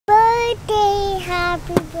birthday,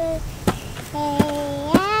 happy birthday,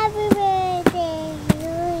 happy birthday to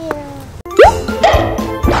you.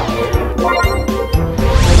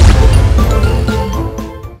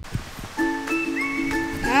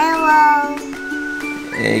 Hello.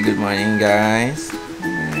 Hey, good morning guys.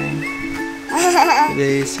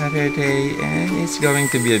 Today is Saturday and it's going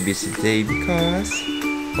to be a busy day because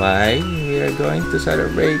why? We are going to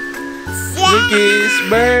celebrate Zucchi's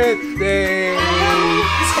birthday!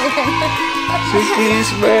 Zucchi's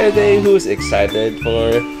birthday! Who's excited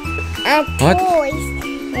for what? Toys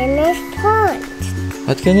and a sponge.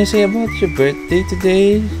 What can you say about your birthday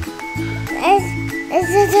today?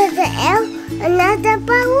 It's the elf, another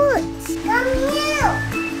balloons. Come here.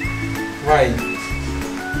 Why?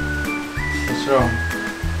 What's wrong?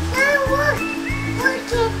 Now look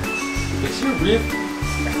it. Fix your rib.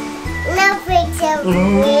 Now fix your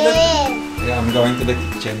rib. Yeah, I'm going to the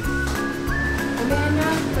kitchen.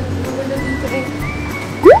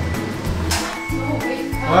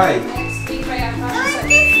 Why? Let's fix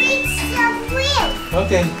your rib.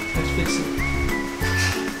 Okay, let's fix it.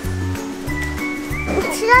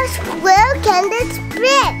 It's just work and it's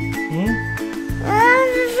split.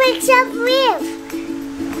 Let's fix your rib.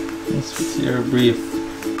 Let's fix your brief.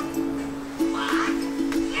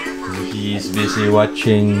 He's busy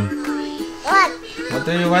watching. What? What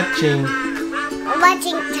are you watching? I'm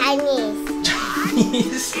watching Chinese.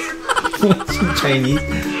 Chinese? Watching Chinese?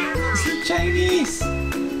 It's Chinese.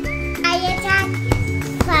 Fire truck,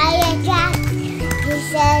 fire truck,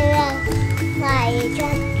 Zara, fire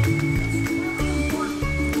truck,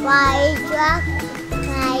 fire truck,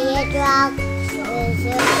 fire truck,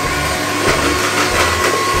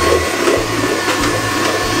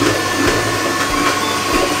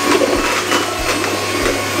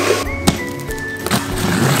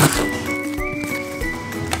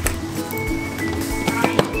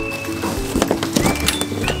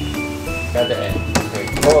 Got the end. Okay,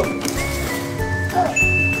 hold.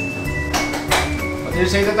 What did you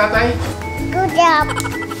say to Tatay? Good job.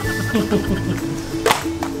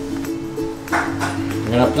 I'm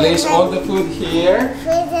gonna place all the food here.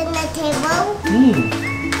 Put in the table.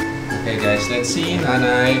 Okay guys, let's see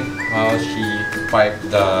Nanay how she piped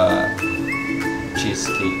the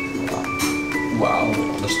cheesecake. Wow,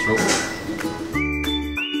 the stroke.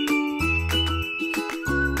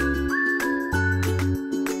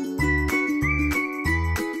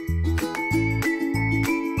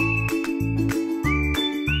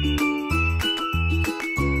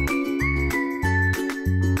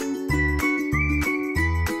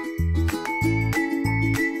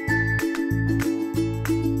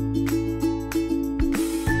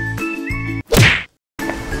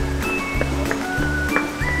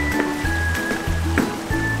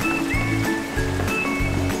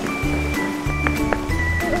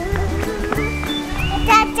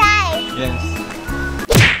 Yes.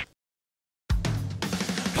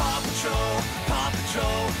 Paw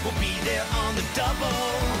Patrol will be there on the double.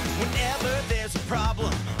 Whenever there's a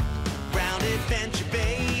problem round Adventure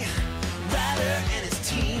Bay, Ryder and his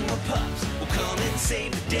team of pups will come and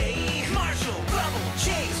save the day. Marshall, Rubble,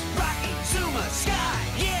 Chase, Rocky, Zuma, Sky,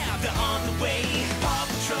 yeah, they're on the way. Paw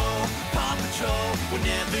Patrol,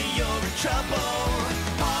 whenever you're in trouble.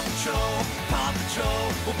 Paw Patrol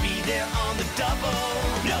will be there on the double.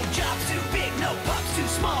 No job's too big, no pup's too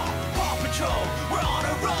small. Paw Patrol, we're on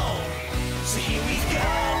a roll. So here we go,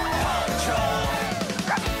 Paw Patrol.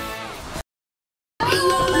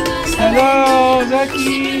 Hello,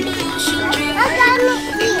 Zucchi.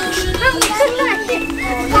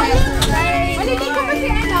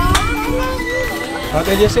 What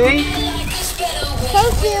did you say?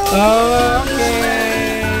 Thank you. Oh, okay.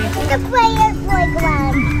 The player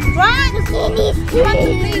playground. What? You want to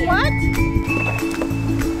play what?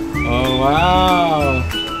 Oh, wow.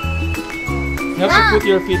 You have to put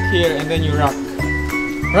your feet here and then you rock.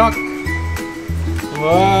 Rock.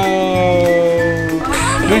 Wow.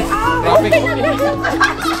 Dropping.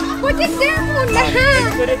 Put it there muna.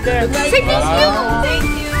 Put it there. Say thank you. Thank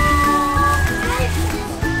you.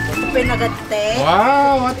 Pinagate.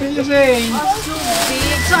 Wow, what did you say?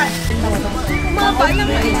 Mabay lang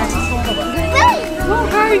eh. Oh,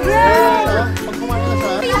 hi, girl.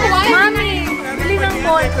 Mami, bili ng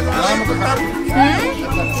ball.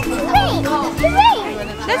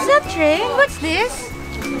 That's not train. What's this?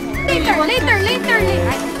 Later.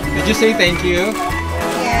 Did you say thank you?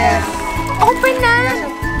 Yes. Open na.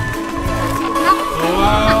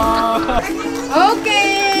 Wow.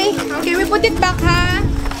 Okay, we put it back, ha?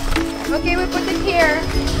 Okay, we put it here.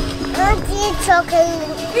 I want to eat chocolate.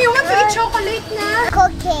 You want to eat chocolate na?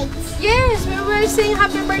 Cupcakes. Yes, we will sing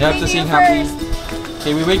happy birthday You have to to sing you happy. first.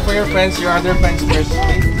 Okay, we wait for your friends, your other friends first.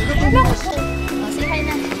 Okay? Say hi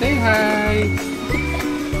na. Say hi.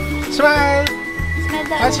 Smile.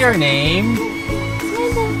 What's your name?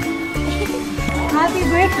 Happy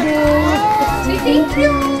birthday. Say thank you.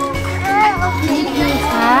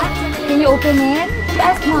 Ha? Can you open it?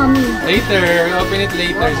 Ask mommy. Later. We'll open it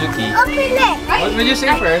later, Zucchi. Open it. What will you say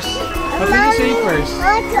first? What will you say first?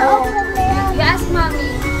 I want to open it. You ask mommy.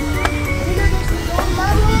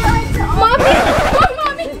 Mommy,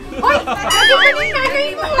 Mommy! Oy! Lagi ka ng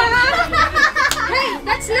nanay mo, ha? Hey,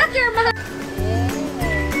 that's not your mom.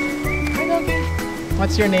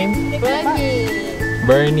 What's your name? Bernie.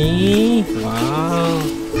 Bernie. Wow.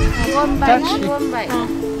 Touch it.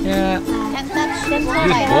 Yeah. Good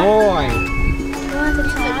boy. You want to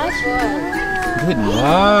touch? Good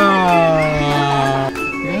boy.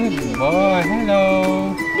 Good boy.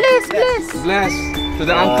 Hello. Bless to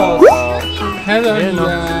the uncles. Hello,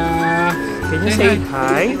 Nina. Can you say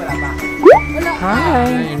hi?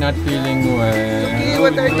 Hi. You're not feeling well. Zucchi,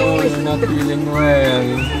 what are you doing? You're not feeling well.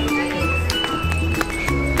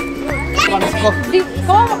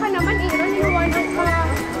 Kawawa ka naman, Aaron. Iniwanan ka.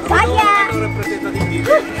 Kaya!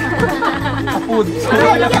 Food.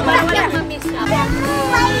 Mamiss ka.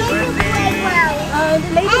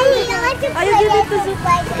 Ellie, I want to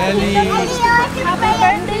play to Ellie. Happy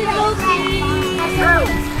birthday,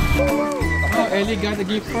 Oh, Ellie got a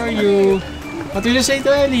gift for you. What will you say to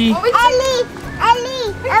Ellie? Ellie, I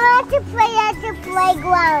want to play at the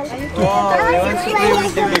playground. Oh, I want to play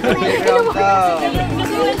at the playground.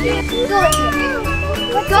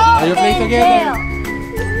 Go. Are you play together?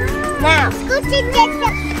 Now, Scooty, get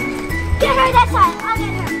her that side. I'll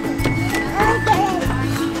get her.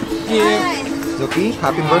 Gift. Zucchi,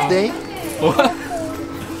 happy birthday.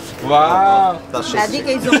 Wow. Daddy,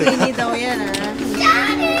 kay Zucchini daw yan, ha?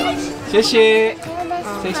 Xie.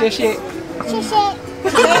 Say xie.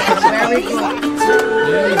 Very good.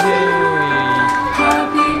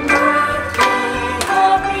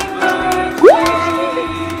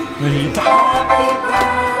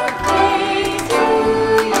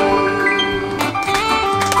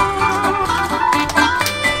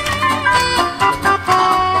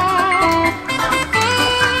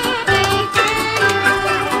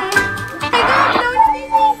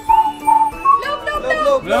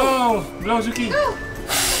 Blow, Zucchi. You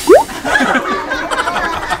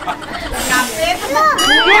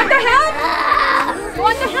want the help? You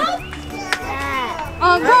want the help?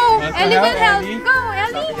 Oh, go. Ellie will help. Ellie? Go,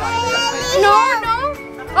 Ellie. No.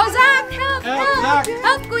 Oh, Zach, help. Zach.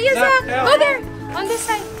 Help, Kuya Zach, Zach. help. Go there. On this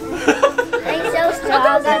side. I'm so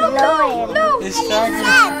strong at blowing. No. It's struggling.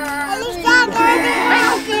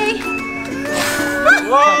 Okay.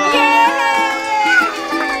 Whoa! Yay!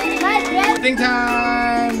 Eating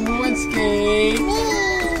time! Who wants cake?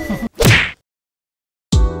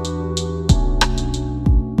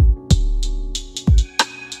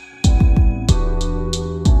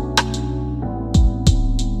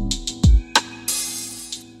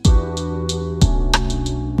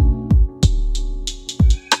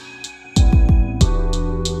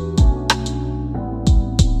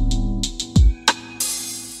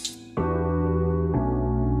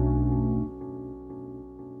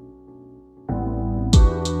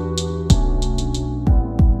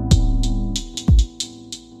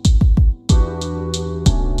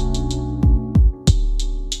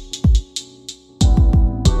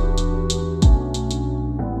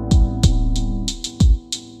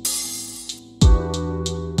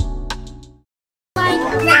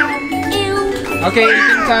 Okay,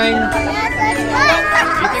 eating time.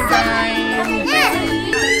 Eating time.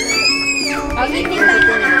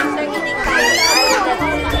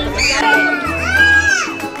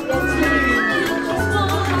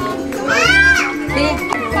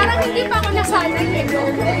 Parang hindi pa ako nasanay eh.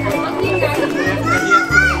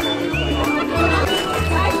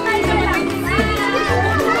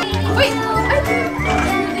 Uy!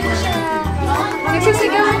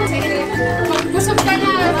 Nagsisigaw ako. Busog ka na.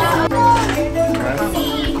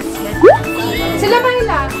 Sila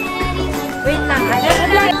Mayla. Wait lang.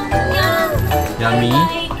 Yummy.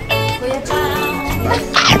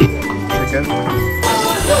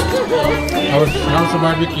 How's the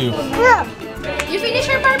barbecue? You finish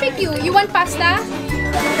your barbecue. You want pasta?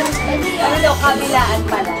 Ano daw, kabilaan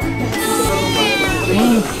pala.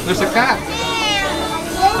 There's a cat.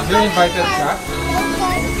 Have you invited a cat?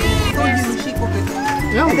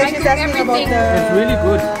 And then she's asking about the... It's really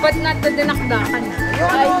good. But not the dinakdakan.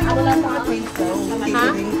 Ha?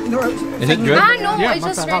 Is it good? Ah, no. I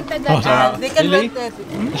just rented that. Oh, sarap. They can Really? rent it.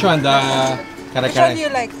 Which one? The Which one kare-kare? do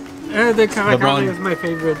you like? The kare brown. kare is my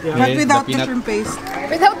favorite. Yeah. But Yes, without the the peanut. shrimp paste.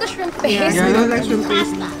 Without the shrimp paste. Yeah, I don't like shrimp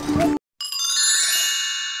paste.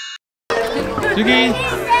 Zucchi,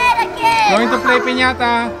 going to play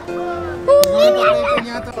pinata.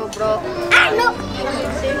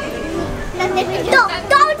 No,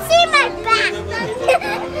 don't see my back.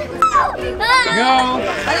 Go!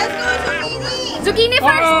 Zucchini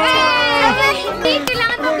first! Hey!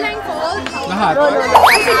 Kailangan mo blindfold. Lahat.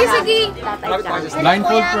 Sige, sige.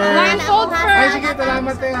 Blindfold first. Blindfold Ay, first. sige,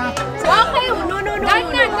 salamat eh ha. Okay. Guard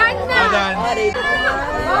na, guard na. Adan. 1,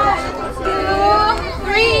 2,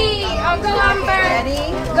 3. Oh, go, Amber.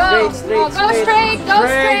 Go. Oh, go straight. Go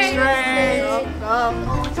Straight, straight. straight.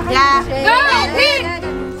 Yeah. Go, hit.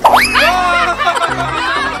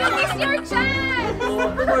 This is your chance.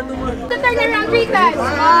 To turn around 3 times. 1,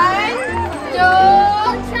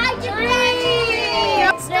 2, 3.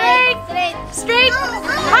 Straight. Straight.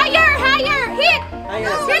 Higher, higher. Hit.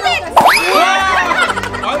 Hit it.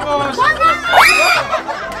 Almost. One more. 1, 2, 3.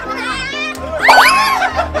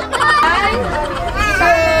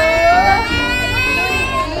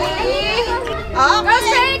 Go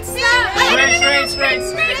straight. Straight.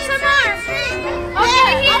 Straight some more.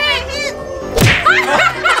 Okay, hit it.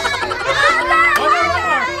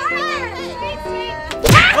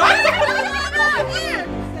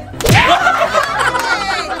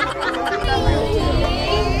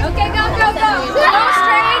 Okay, go. Go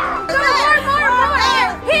straight. Go more.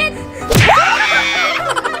 Hit.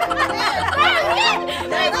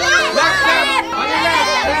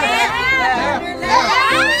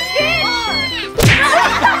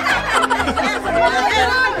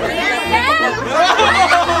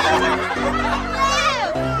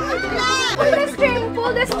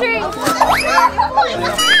 Pull the string.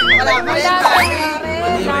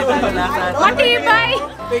 Matibay.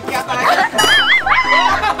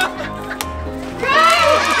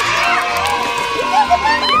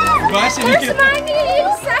 There's money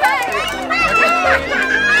inside.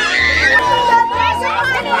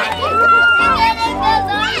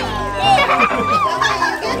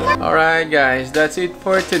 Alright guys, that's it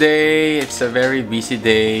for today. It's a very busy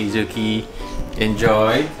day, Zucchi.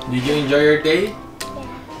 Enjoy. Did you enjoy your day?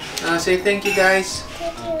 Say thank you guys.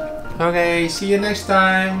 Okay, see you next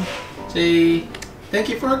time. Say thank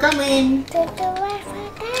you for coming.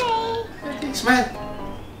 Okay, smile.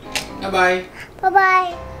 Bye-bye.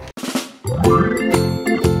 Bye-bye.